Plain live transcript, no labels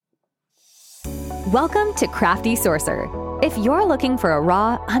Welcome to Crafty Sourcer. If you're looking for a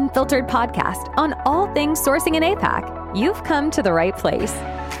raw, unfiltered podcast on all things sourcing in APAC, you've come to the right place.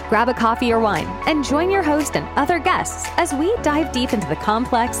 Grab a coffee or wine and join your host and other guests as we dive deep into the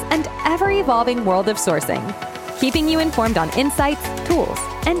complex and ever-evolving world of sourcing, keeping you informed on insights, tools,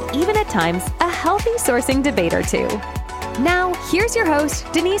 and even at times, a healthy sourcing debate or two. Now, here's your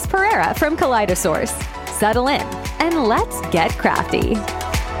host, Denise Pereira from Kaleidosource. Settle in and let's get crafty.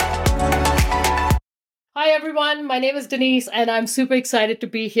 Hi, everyone. My name is Denise, and I'm super excited to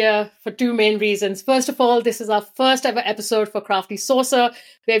be here for two main reasons. First of all, this is our first ever episode for Crafty Sourcer,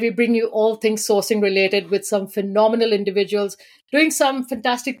 where we bring you all things sourcing related with some phenomenal individuals doing some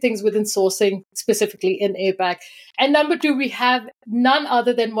fantastic things within sourcing, specifically in APAC. And number two, we have none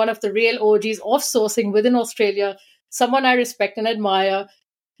other than one of the real OGs of sourcing within Australia, someone I respect and admire,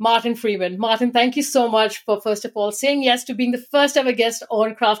 Martin Freeman. Martin, thank you so much for, first of all, saying yes to being the first ever guest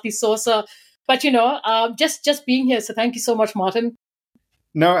on Crafty Sourcer. But, just being here. So thank you so much, Martin.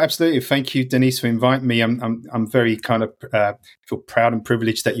 No, absolutely. Thank you, Denise, for inviting me. I'm very kind of feel proud and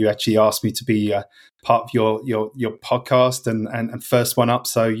privileged that you actually asked me to be part of your podcast and first one up.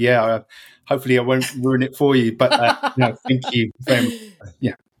 So, hopefully I won't ruin it for you. But, thank you very much.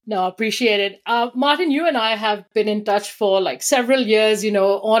 Yeah. No, appreciate it. Martin, you and I have been in touch for like several years,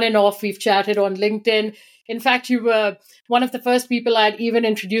 on and off. We've chatted on LinkedIn. In fact, you were one of the first people I'd even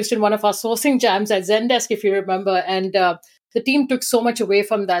introduced in one of our sourcing jams at Zendesk, if you remember. And the team took so much away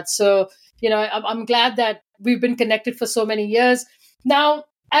from that. So, I'm glad that we've been connected for so many years. Now,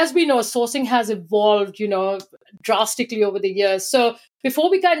 as we know, sourcing has evolved, drastically over the years. So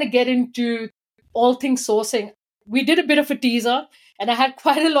before we kind of get into all things sourcing, we did a bit of a teaser. And I had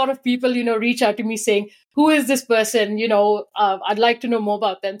quite a lot of people, reach out to me saying, who is this person? I'd like to know more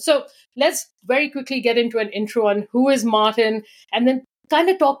about them. So let's very quickly get into an intro on who is Martin, and then kind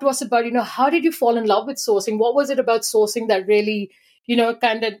of talk to us about, how did you fall in love with sourcing? What was it about sourcing that really,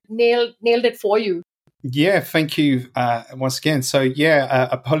 kind of nailed it for you? Yeah, thank you once again. So,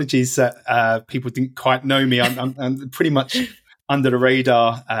 apologies that people didn't quite know me. I'm pretty much under the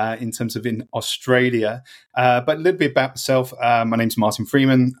radar in terms of in Australia. But a little bit about myself. My name's Martin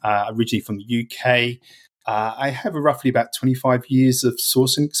Freeman, originally from the UK. I have roughly about 25 years of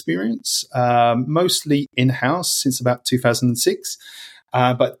sourcing experience, mostly in-house since about 2006,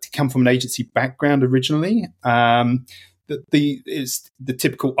 but come from an agency background originally. It's the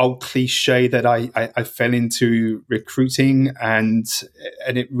typical old cliche that I fell into recruiting, and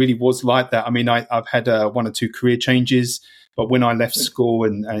it really was like that. I mean, I've had one or two career changes. But when I left school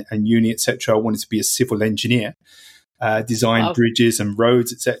and uni, etc., I wanted to be a civil engineer, design bridges and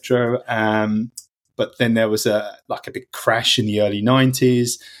roads, etc. But then there was a big crash in the early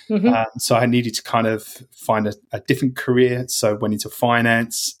 90s. Mm-hmm. So I needed to kind of find a different career. So I went into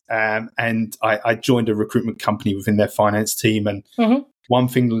finance and I joined a recruitment company within their finance team. And one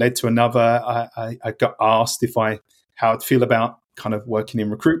thing led to another. I got asked how I'd feel about kind of working in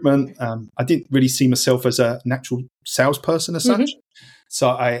recruitment. I didn't really see myself as a natural salesperson as such. So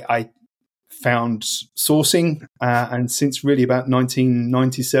I found sourcing, and since really about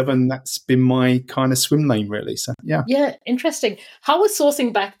 1997, that's been my kind of swim lane, really. So, yeah. Yeah, interesting. How was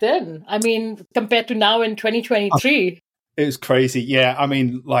sourcing back then? I mean, compared to now in 2023? It was crazy. Yeah. I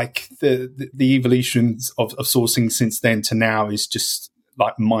mean, like the evolutions of sourcing since then to now is just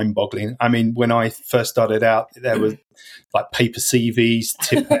like mind-boggling. I mean, when I first started out, there was like paper CVs,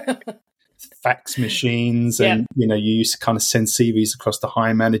 fax machines, and you used to kind of send CVs across to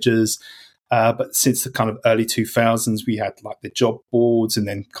hiring managers. But since the kind of early 2000s, we had like the job boards, and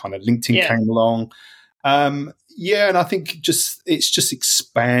then kind of LinkedIn came along. And I think it's just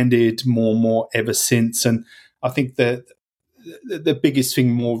expanded more and more ever since. And I think that the biggest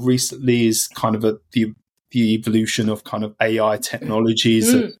thing more recently is kind of the evolution of kind of AI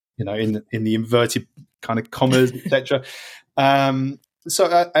technologies, in the inverted kind of commas, etc.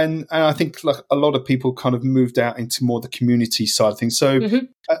 So, and I think like a lot of people kind of moved out into more the community side of things. So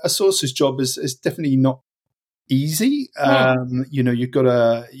a sourcer's job is definitely not easy. You've got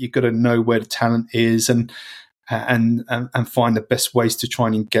to know where the talent is and find the best ways to try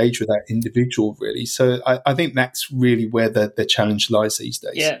and engage with that individual, really. So I think that's really where the challenge lies these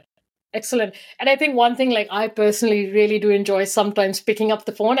days. Yeah. Excellent. And I think one thing, like I personally really do enjoy sometimes picking up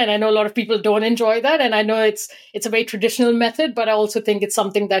the phone, and I know a lot of people don't enjoy that. And I know it's a very traditional method, but I also think it's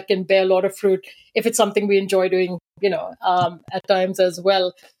something that can bear a lot of fruit if it's something we enjoy doing, at times as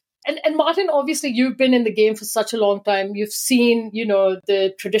well. And Martin, obviously you've been in the game for such a long time. You've seen,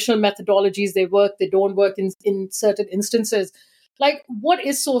 the traditional methodologies, they work, they don't work in certain instances. like, what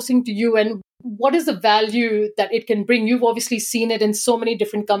is sourcing to you, and what is the value that it can bring? You've obviously seen it in so many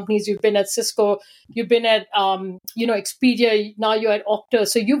different companies. You've been at Cisco, you've been at, Expedia, now you're at Okta.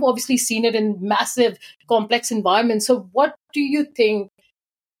 So you've obviously seen it in massive, complex environments. So what do you think,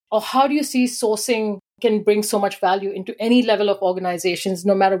 or how do you see sourcing can bring so much value into any level of organizations,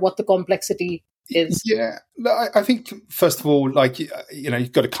 no matter what the complexity is? Yeah, I think first of all, like,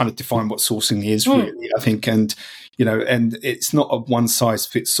 you've got to kind of define what sourcing is really. I think, and it's not a one size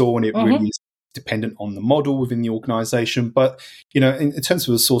fits all, and it really is dependent on the model within the organization. But in terms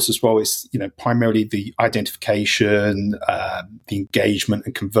of the sources role, it's primarily the identification, the engagement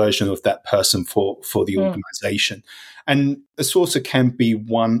and conversion of that person for the organization. And a sourcer can be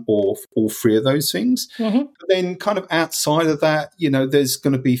one or all three of those things. But then kind of outside of that, there's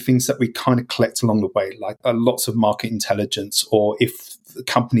going to be things that we kind of collect along the way, like lots of market intelligence, or if the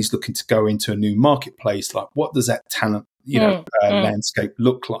company's looking to go into a new marketplace, like what does that talent landscape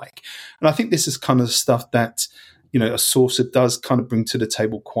look like? And I think this is kind of stuff that a sourcer does kind of bring to the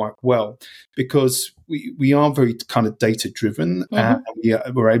table quite well, because we are very kind of data driven, and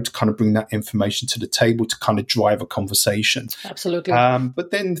we're able to kind of bring that information to the table to kind of drive a conversation. Absolutely.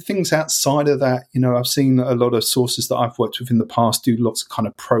 But then things outside of that, I've seen a lot of sources that I've worked with in the past do lots of kind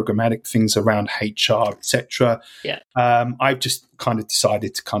of programmatic things around HR, etc. Yeah. I've just kind of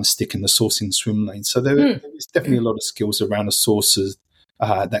decided to kind of stick in the sourcing swim lane. So there is definitely a lot of skills around the sources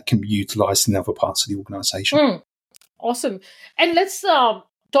that can be utilized in other parts of the organization. Awesome. And let's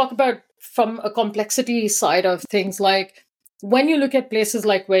talk about from a complexity side of things, like when you look at places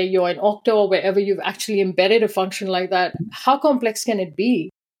like where you're in Okta or wherever you've actually embedded a function like that, how complex can it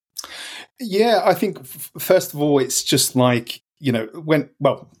be? Yeah, I think first of all, it's just like,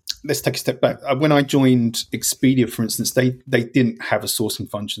 let's take a step back. When I joined Expedia, for instance, they didn't have a sourcing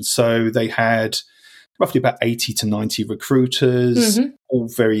function. So they had roughly about 80 to 90 recruiters, all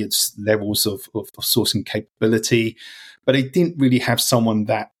various levels of sourcing capability, but they didn't really have someone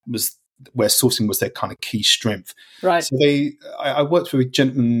that was where sourcing was their kind of key strength. Right. So I worked with a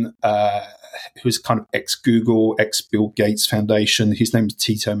gentleman who's kind of ex-Google, ex-Bill Gates Foundation. His name is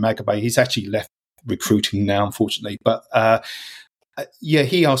Tito Magabe. He's actually left recruiting now, unfortunately. But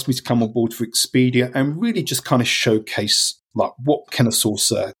he asked me to come on board for Expedia and really just kind of showcase, like, what can a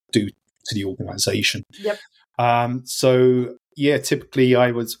sourcer do to the organization. Yep. Typically I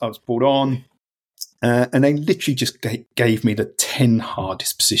was brought on, and they literally just gave me the 10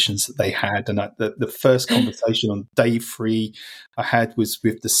 hardest positions that they had. And the first conversation on day 3 I had was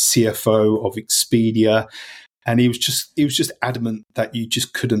with the CFO of Expedia, and he was just adamant that you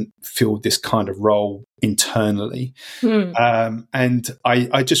just couldn't fill this kind of role internally. And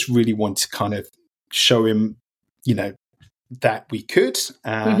I just really wanted to kind of show him, that we could,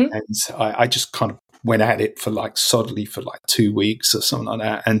 and I just kind of went at it for solidly for 2 weeks or something like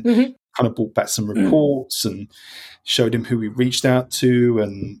that, and kind of brought back some reports and showed him who we reached out to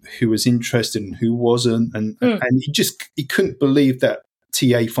and who was interested and who wasn't, and he couldn't believe that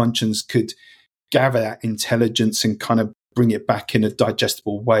TA functions could gather that intelligence and kind of bring it back in a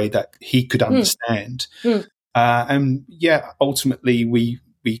digestible way that he could understand. Ultimately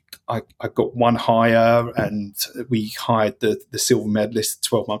I got one hire, and we hired the silver medalist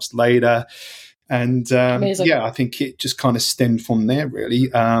 12 months later. And I think it just kind of stemmed from there, really.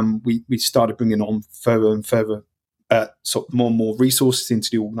 We started bringing on further and further sort of more and more resources into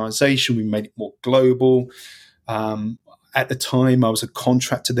the organization. We made it more global. At the time, I was a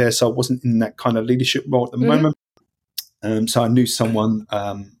contractor there, so I wasn't in that kind of leadership role at the moment. So I knew someone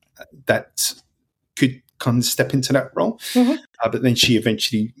that could kind of step into that role. But then she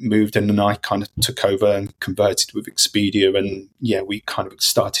eventually moved, and then I kind of took over and converted with Expedia, and we kind of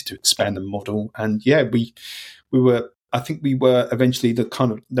started to expand the model. And we were eventually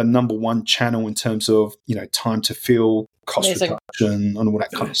the number one channel in terms of time to fill, cost reduction, and all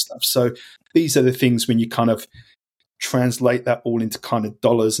that kind of stuff. So these are the things when you kind of translate that all into kind of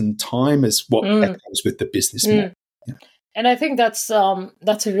dollars and time is what echoes with the business model. Yeah. And I think that's a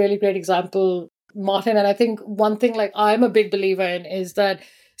really great example, Martin. And I think one thing I'm a big believer in is that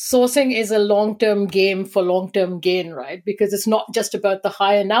sourcing is a long-term game for long-term gain, right? Because it's not just about the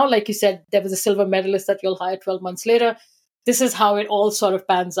hire now. Like you said, there was a silver medalist that you'll hire 12 months later. This is how it all sort of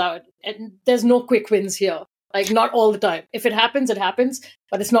pans out. And there's no quick wins here. Not all the time. If it happens, it happens,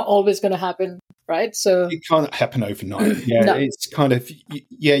 but it's not always going to happen, right? So it can't happen overnight. No. It's kind of,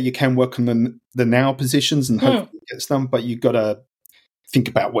 you can work on the now positions and hopefully it gets done, but you've got to think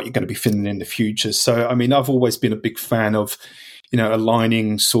about what you're going to be filling in the future. So, I mean, I've always been a big fan of,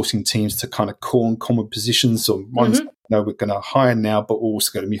 aligning sourcing teams to kind of core and common positions or ones that No, we're going to hire now, but we're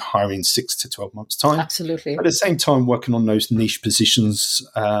also going to be hiring in 6 to 12 months' time. Absolutely. At the same time, working on those niche positions,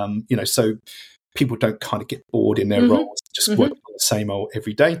 so people don't kind of get bored in their roles, just working on the same old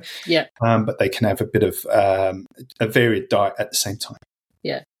every day. Yeah. But they can have a bit of a varied diet at the same time.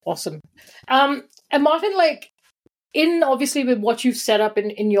 Yeah. Awesome. And Martin, obviously with what you've set up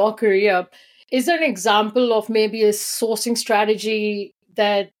in your career, is there an example of maybe a sourcing strategy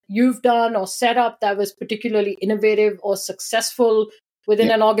that you've done or set up that was particularly innovative or successful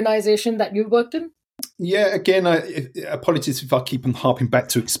within an organization that you've worked in? Yeah, again, apologies if I keep on harping back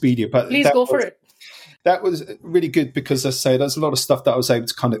to Expedia, but please go for it. That was really good because, as I say, there's a lot of stuff that I was able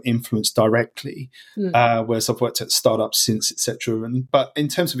to kind of influence directly, whereas I've worked at startups since, etc. But in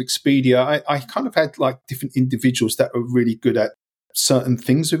terms of Expedia, I kind of had different individuals that were really good at certain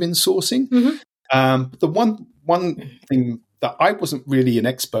things within sourcing. The one thing that I wasn't really an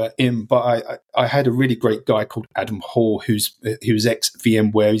expert in, but I had a really great guy called Adam Hall, who's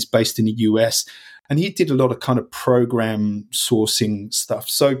ex-VMware. He's based in the US, and he did a lot of kind of program sourcing stuff.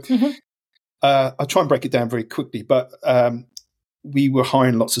 So I'll try and break it down very quickly, but we were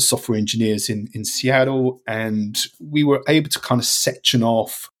hiring lots of software engineers in Seattle, and we were able to kind of section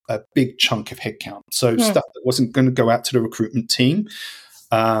off a big chunk of headcount. So stuff that wasn't going to go out to the recruitment team.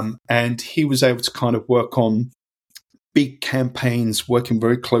 And he was able to kind of work on big campaigns, working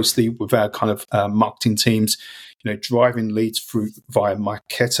very closely with our kind of marketing teams, driving leads through via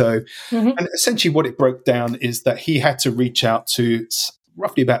Marketo. And essentially what it broke down is that he had to reach out to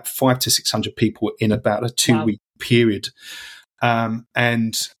roughly about 500 to 600 people in about a 2-week period.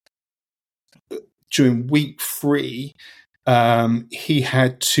 And during week 3, he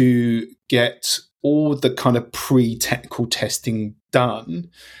had to get all the kind of pre-technical testing done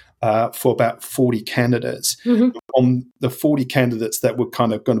for about 40 candidates. On the 40 candidates that were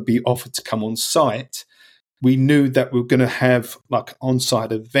kind of going to be offered to come on site, we knew that we were going to have like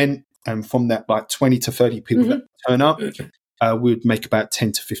on-site event, and from that, like 20 to 30 people that turn up, we would make about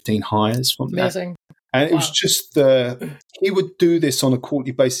 10 to 15 hires from Amazing. that. And it was just he would do this on a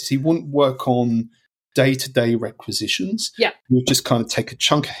quarterly basis. He wouldn't work on day-to-day requisitions. Yeah. He would just kind of take a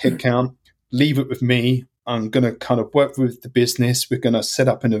chunk of headcount, leave it with me. I'm going to kind of work with the business. We're going to set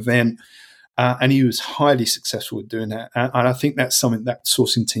up an event. And he was highly successful at doing that. And I think that's something that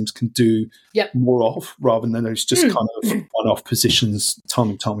sourcing teams can do more of, rather than those just kind of one-off positions time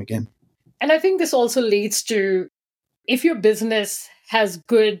and time again. And I think this also leads to, if your business has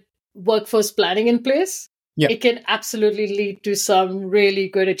good workforce planning in place, it can absolutely lead to some really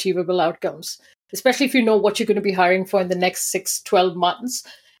good achievable outcomes, especially if you know what you're going to be hiring for in the next 6-12 months,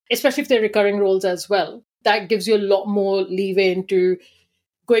 especially if they're recurring roles as well. That gives you a lot more leeway into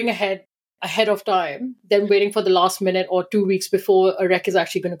going ahead of time than waiting for the last minute or 2 weeks before a rec is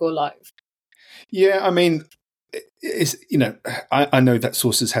actually going to go live. Yeah, I mean, it's, I know that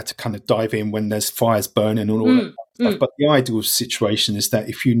sources had to kind of dive in when there's fires burning and all that stuff, but the ideal situation is that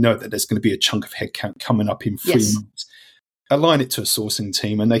if you know that there's going to be a chunk of headcount coming up in 3 months, align it to a sourcing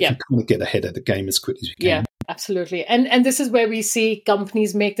team, and they can kind of get ahead of the game as quick as you can. Yeah, absolutely. And this is where we see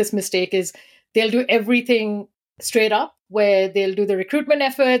companies make this mistake, is they'll do everything straight up, where they'll do the recruitment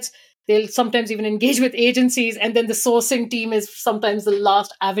efforts, they'll sometimes even engage with agencies, and then the sourcing team is sometimes the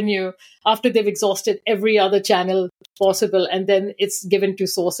last avenue after they've exhausted every other channel possible, and then it's given to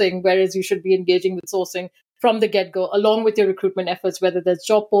sourcing, whereas you should be engaging with sourcing from the get-go, along with your recruitment efforts, whether that's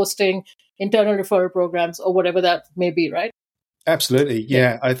job posting, internal referral programs, or whatever that may be, right? Absolutely.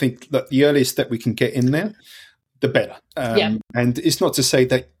 Yeah. I think that the earliest that we can get in there, the better. And it's not to say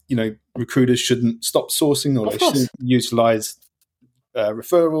that, recruiters shouldn't stop sourcing, or they shouldn't utilize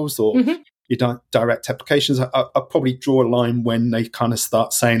referrals or direct applications. I'll probably draw a line when they kind of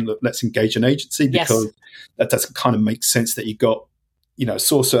start saying, look, let's engage an agency, because that doesn't kind of make sense that you got, a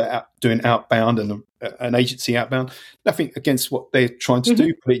sourcer doing outbound and an agency outbound. Nothing against what they're trying to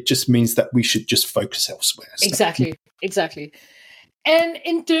do, but it just means that we should just focus elsewhere. So. Exactly. And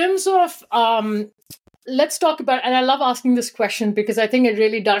in terms of, let's talk about, and I love asking this question because I think it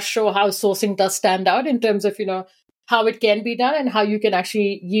really does show how sourcing does stand out in terms of, how it can be done and how you can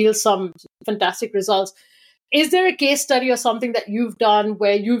actually yield some fantastic results. Is there a case study or something that you've done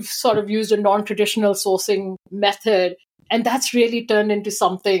where you've sort of used a non-traditional sourcing method, and that's really turned into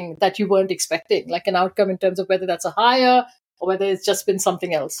something that you weren't expecting, like an outcome in terms of whether that's a hire or whether it's just been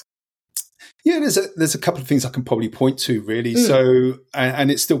something else? Yeah, there's a couple of things I can probably point to, really. So, and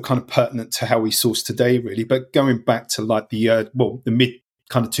it's still kind of pertinent to how we source today, really. But going back to like the mid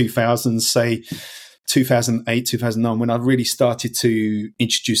kind of 2000s, say 2008, 2009, when I really started to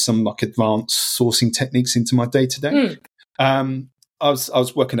introduce some like advanced sourcing techniques into my day-to-day. I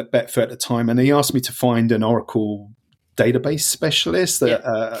was working at Betfair at the time, and he asked me to find an Oracle database specialist,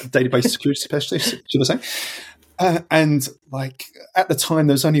 database security specialist, should I say? And like at the time,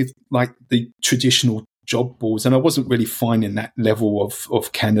 there was only like the traditional job boards, and I wasn't really finding that level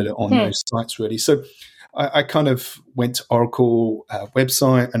of candidate on those sites really. So I kind of went to Oracle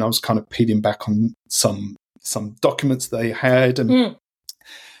website, and I was kind of peeling back on some documents they had, and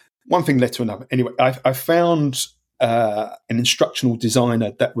one thing led to another. Anyway, I found an instructional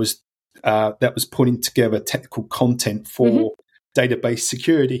designer that was putting together technical content for database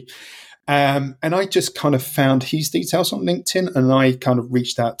security. And I just kind of found his details on LinkedIn, and I kind of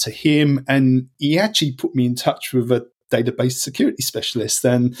reached out to him, and he actually put me in touch with a database security specialist.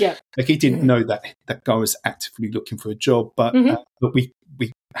 And like, he didn't know that guy was actively looking for a job, but we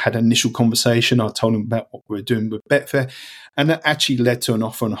had an initial conversation. I told him about what we were doing with Betfair, and that actually led to an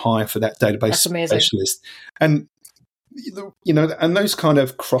offer and hire for that database specialist. And and those kind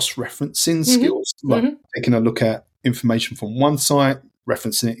of cross-referencing skills, like taking a look at information from one site,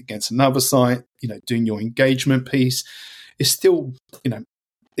 referencing it against another site, doing your engagement piece, is still,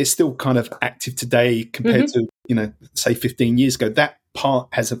 it's still kind of active today compared to, say 15 years ago. That part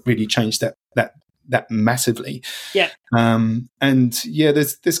hasn't really changed that massively. There's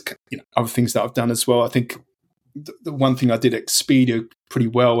other things that I've done as well. I think the one thing I did at Expedia pretty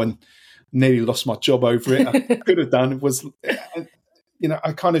well, and nearly lost my job over it, I could have done, was,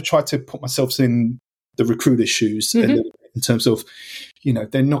 I kind of tried to put myself in the recruiter's shoes a little bit, in terms of,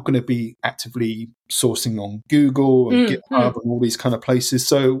 they're not going to be actively sourcing on Google and GitHub and all these kind of places.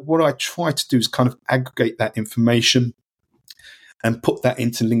 So what I try to do is kind of aggregate that information and put that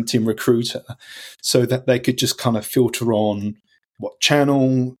into LinkedIn Recruiter, so that they could just kind of filter on what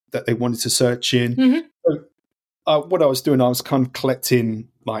channel that they wanted to search in. So, what I was doing, I was kind of collecting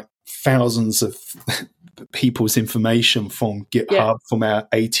like thousands of people's information from GitHub, from our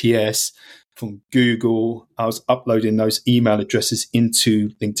ATS, from Google. I was uploading those email addresses into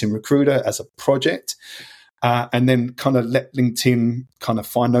LinkedIn Recruiter as a project, and then kind of let LinkedIn kind of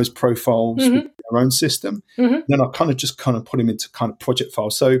find those profiles with their own system. Then I kind of put them into kind of project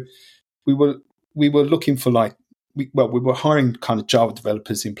files. So we were looking for we were hiring kind of Java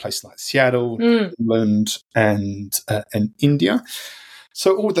developers in places like Seattle, England, and India.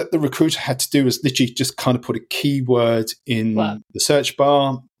 So all that the recruiter had to do was literally just kind of put a keyword in the search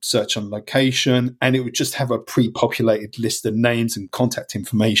bar, search on location, and it would just have a pre-populated list of names and contact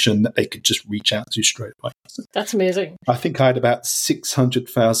information that they could just reach out to straight away. That's amazing. I think I had about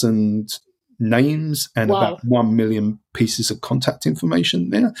 600,000 names and about 1 million pieces of contact information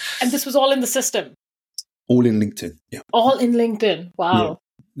there. And this was all in the system? All in LinkedIn, yeah. All in LinkedIn, wow. Yeah.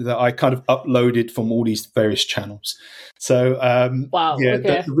 That I kind of uploaded from all these various channels. So,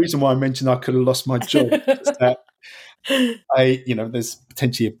 the reason why I mentioned I could have lost my job is that there's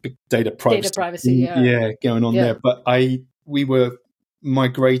potentially a big data privacy going on there. But we were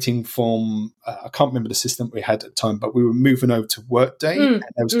migrating from, I can't remember the system we had at the time, but we were moving over to Workday, and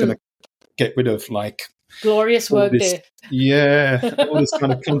I was going to get rid of glorious Workday. All this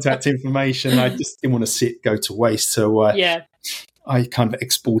kind of contact information. I just didn't want to see it go to waste. So, I kind of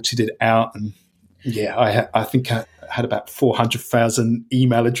exported it out, and I think I had about 400,000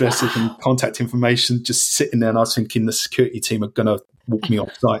 email addresses and contact information just sitting there, and I was thinking the security team are going to walk me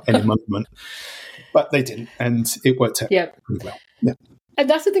off site any moment, but they didn't, and it worked out pretty well. Yeah. And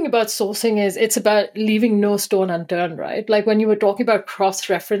that's the thing about sourcing, is it's about leaving no stone unturned, right? Like when you were talking about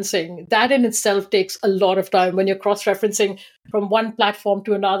cross-referencing, that in itself takes a lot of time. When you're cross-referencing from one platform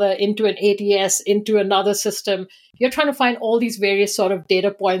to another, into an ATS, into another system, you're trying to find all these various sort of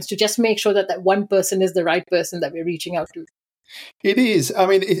data points to just make sure that that one person is the right person that we're reaching out to. It is. I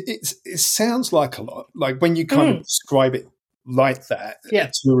mean, it sounds like a lot. Like when you kind of describe it like that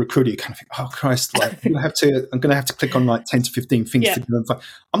to a recruiter, you kind of think, oh Christ, I'm going to have to click on 10 to 15 things to go and find.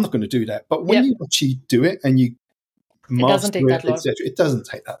 I'm not going to do that. But when you actually do it and you master it, etc., it doesn't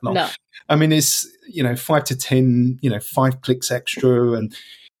take that long. No. I mean, it's 5 to 10, 5 clicks extra, and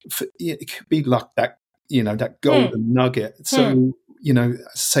it could be like that, that golden nugget. So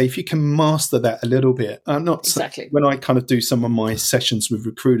say if you can master that a little bit, when I kind of do some of my sessions with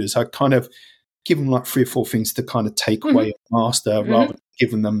recruiters, I kind of give them 3 or 4 things to kind of take away and master, rather than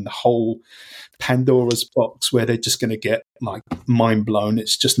giving them the whole Pandora's box where they're just going to get mind blown.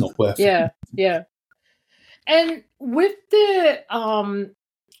 It's just not worth it. Yeah. And with the,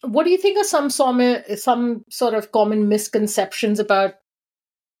 what do you think are some sort of common misconceptions about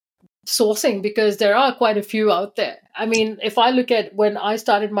sourcing? Because there are quite a few out there. I mean, if I look at when I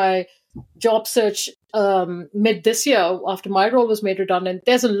started my job search mid this year, after my role was made redundant,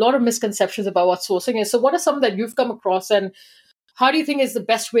 there's a lot of misconceptions about what sourcing is. So what are some that you've come across, and how do you think is the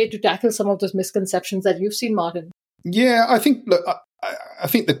best way to tackle some of those misconceptions that you've seen, Martin? Yeah, I think, look, I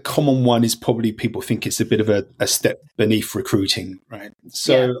think the common one is probably people think it's a bit of a step beneath recruiting, right?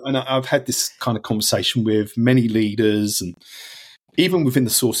 So, and I've had this kind of conversation with many leaders and even within the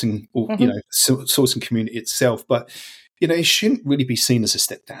sourcing, or, sourcing community itself, but, it shouldn't really be seen as a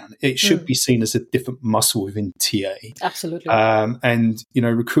step down. It should be seen as a different muscle within TA. Absolutely. And,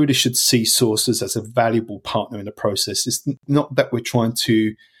 recruiters should see sources as a valuable partner in the process. It's not that we're trying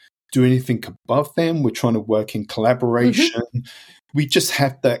to do anything above them. We're trying to work in collaboration. We just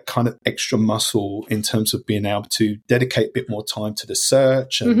have that kind of extra muscle in terms of being able to dedicate a bit more time to the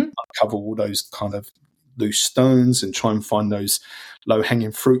search and uncover all those kind of loose stones and try and find those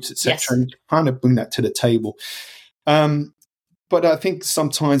low-hanging fruits, etc., and kind of bring that to the table. But I think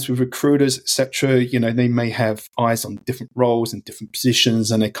sometimes with recruiters, etc., they may have eyes on different roles and different positions,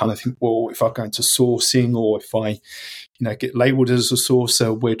 and they kind of think, well, if I go into sourcing or if I, get labelled as a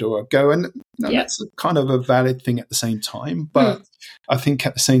sourcer, where do I go? And that's kind of a valid thing at the same time. But I think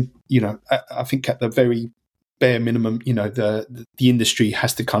at the same, I think at the very bare minimum, the industry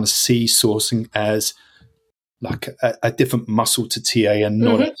has to kind of see sourcing as like a different muscle to TA and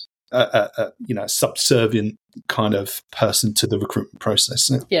not a subservient kind of person to the recruitment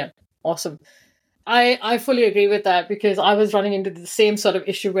process. Yeah, awesome. I fully agree with that, because I was running into the same sort of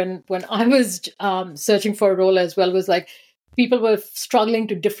issue when I was searching for a role as well. Was like people were struggling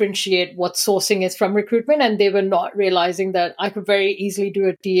to differentiate what sourcing is from recruitment, and they were not realizing that I could very easily do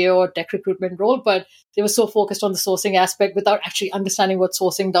a TA or tech recruitment role, but they were so focused on the sourcing aspect without actually understanding what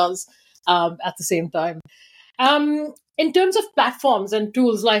sourcing does at the same time. In terms of platforms and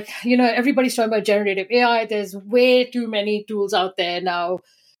tools, like, everybody's talking about generative AI. There's way too many tools out there now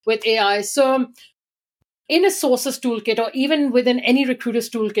with AI. So in a sources toolkit, or even within any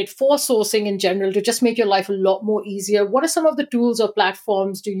recruiter's toolkit for sourcing in general, to just make your life a lot more easier, what are some of the tools or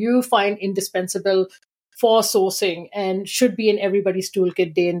platforms do you find indispensable for sourcing and should be in everybody's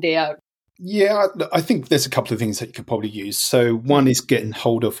toolkit day in, day out? Yeah, I think there's a couple of things that you could probably use. So one is getting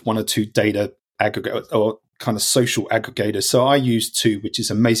hold of one or two data aggregate or kind of social aggregators. So I use two, which is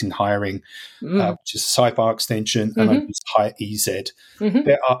Amazing Hiring, which is a sidebar extension, and I use HireEZ.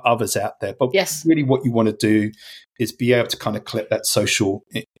 There are others out there, but really what you want to do is be able to kind of collect that social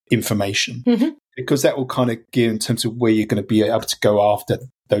information, because that will kind of give in terms of where you're going to be able to go after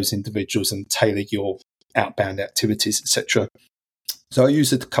those individuals and tailor your outbound activities, etc. So I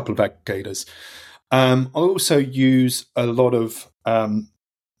use a couple of aggregators. I also use a lot of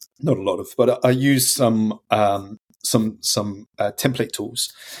not a lot of, but I use some template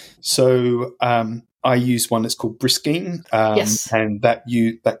tools. So I use one that's called Briskine, and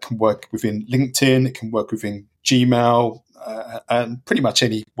that can work within LinkedIn. It can work within Gmail, and pretty much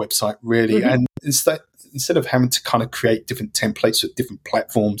any website really. And instead of having to kind of create different templates for different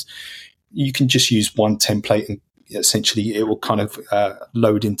platforms, you can just use one template, and essentially it will kind of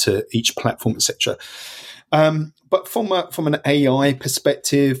load into each platform, etc. But from an AI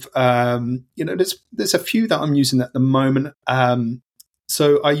perspective, there's a few that I'm using at the moment.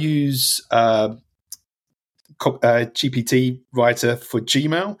 So I use GPT writer for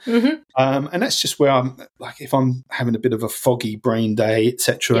Gmail, and that's just where I'm like, if I'm having a bit of a foggy brain day,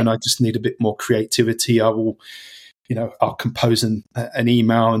 etc., and I just need a bit more creativity, I will, I'll compose an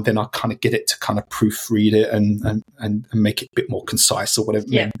email, and then I'll kind of get it to kind of proofread it and make it a bit more concise or whatever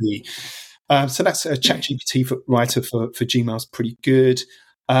it may be. So that's a ChatGPT writer for Gmail is pretty good.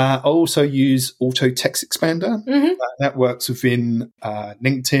 I also use Auto Text Expander. That works within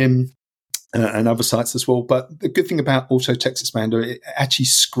LinkedIn and other sites as well. But the good thing about Auto Text Expander, it actually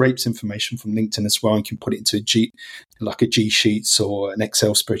scrapes information from LinkedIn as well, and can put it into a G Sheets or an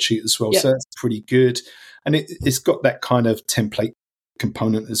Excel spreadsheet as well. So that's pretty good. And it's got that kind of template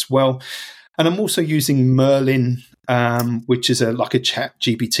component as well. And I'm also using Merlin, which is like a chat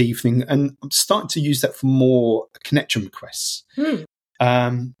GPT thing. And I'm starting to use that for more connection requests.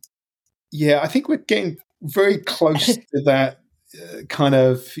 I think we're getting very close to that kind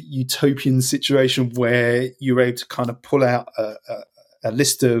of utopian situation where you're able to kind of pull out a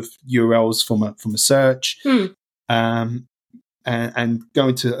list of URLs from a search, and go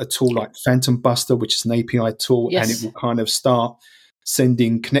into a tool like Phantom Buster, which is an API tool, and it will kind of start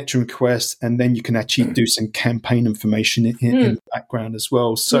sending connection requests, and then you can actually do some campaign information in the background as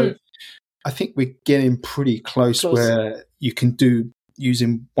well. So I think we're getting pretty close where you can do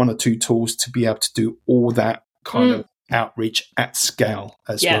using one or two tools to be able to do all that kind of outreach at scale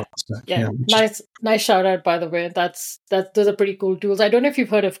as well. So, nice shout out, by the way. Those are pretty cool tools. I don't know if you've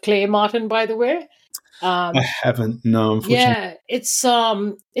heard of Clay, Martin, by the way. I haven't, no, unfortunately. Yeah, it's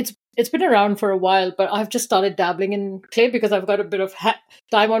it's been around for a while, but I've just started dabbling in clay because I've got a bit of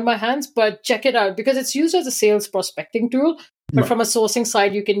time on my hands. But check it out because it's used as a sales prospecting tool. But from a sourcing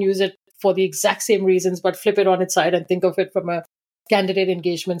side, you can use it for the exact same reasons, but flip it on its side and think of it from a candidate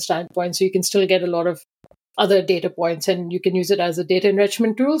engagement standpoint. So you can still get a lot of other data points and you can use it as a data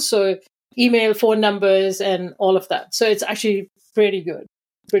enrichment tool. So email, phone numbers, and all of that. So it's actually pretty good.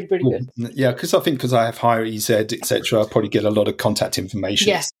 Pretty good. Yeah, because I have higher EZ, etc. I probably get a lot of contact information.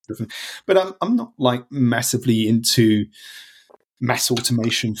 Yes. But I'm not like massively into mass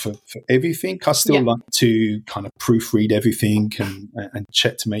automation for everything. I still like to kind of proofread everything and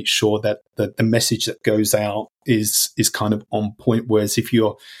check to make sure that the message that goes out is kind of on point. Whereas if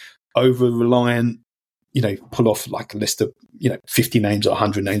you're over reliant, pull off like a list of 50 names or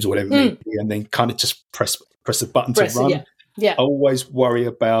 100 names or whatever it may be, and then kind of just press a button to run. Yeah. I always worry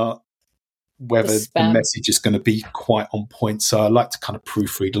about whether the message is going to be quite on point. So I like to kind of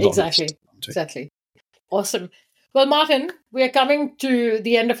proofread a lot. Exactly. Awesome. Well, Martin, we are coming to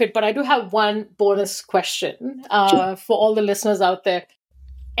the end of it, but I do have one bonus question for all the listeners out there.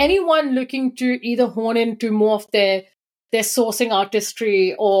 Anyone looking to either hone into more of their sourcing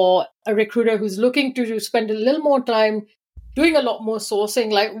artistry, or a recruiter who's looking to spend a little more time doing a lot more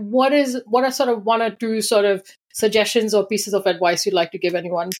sourcing, like what are sort of one or two sort of suggestions or pieces of advice you'd like to give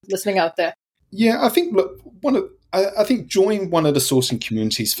anyone listening out there? Yeah, I think I think join one of the sourcing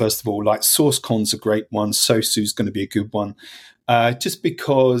communities first of all. Like SourceCon's a great one. SOSU's going to be a good one, just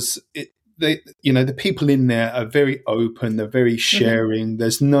because the people in there are very open. They're very sharing.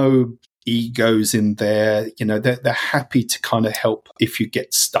 There's no egos in there. They're happy to kind of help if you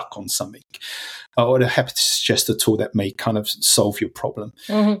get stuck on something, or they're happy to suggest a tool that may kind of solve your problem.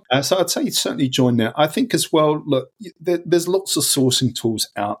 So I'd say certainly join there. I think as well, look, there's lots of sourcing tools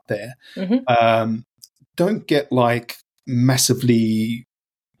out there. Don't get like massively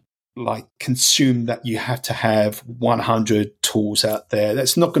like consumed that you have to have 100 tools out there.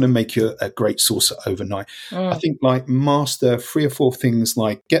 That's not going to make you a great sourcer overnight. I think like master 3 or 4 things,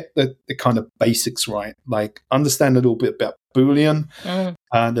 like get the kind of basics right, like understand a little bit about Boolean.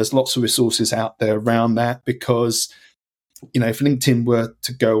 There's lots of resources out there around that, because if LinkedIn were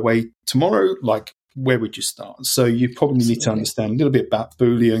to go away tomorrow, like where would you start? So you probably need to understand a little bit about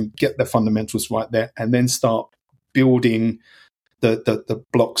Boolean, get the fundamentals right there, and then start building the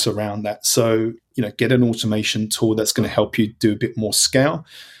blocks around that. So, get an automation tool that's going to help you do a bit more scale.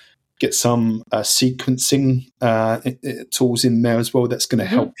 Get some sequencing tools in there as well that's going to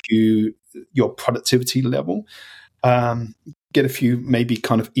help your productivity level. Get a few maybe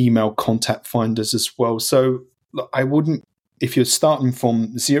kind of email contact finders as well. So I wouldn't, if you're starting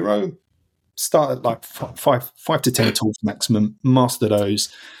from zero, start at like five to 10 tools maximum, master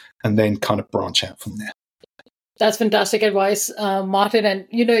those, and then kind of branch out from there. That's fantastic advice, Martin. And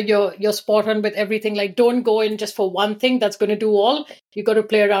you're spot on with everything. Like, don't go in just for one thing that's going to do all. You got to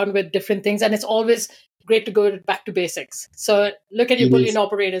play around with different things, and it's always great to go back to basics. So look at your Boolean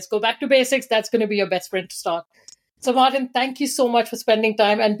operators. Go back to basics. That's going to be your best friend to start. So Martin, thank you so much for spending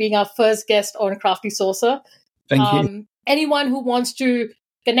time and being our first guest on Crafty Sourcer. Thank you. Anyone who wants to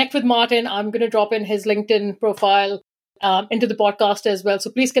connect with Martin, I'm going to drop in his LinkedIn profile into the podcast as well.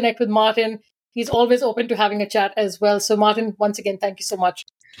 So please connect with Martin. He's always open to having a chat as well. So Martin, once again, thank you so much.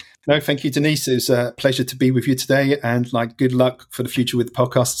 No, thank you, Denise. It was a pleasure to be with you today, and like good luck for the future with the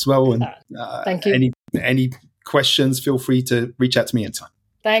podcast as well. And thank you. Any questions, feel free to reach out to me anytime.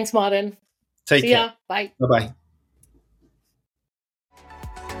 Thanks, Martin. See ya. Bye. Bye-bye.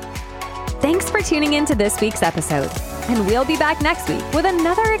 Thanks for tuning in to this week's episode, and we'll be back next week with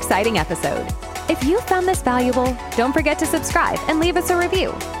another exciting episode. If you found this valuable, don't forget to subscribe and leave us a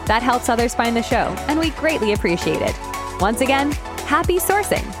review. That helps others find the show, and we greatly appreciate it. Once again, happy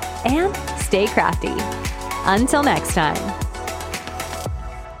sourcing and stay crafty. Until next time.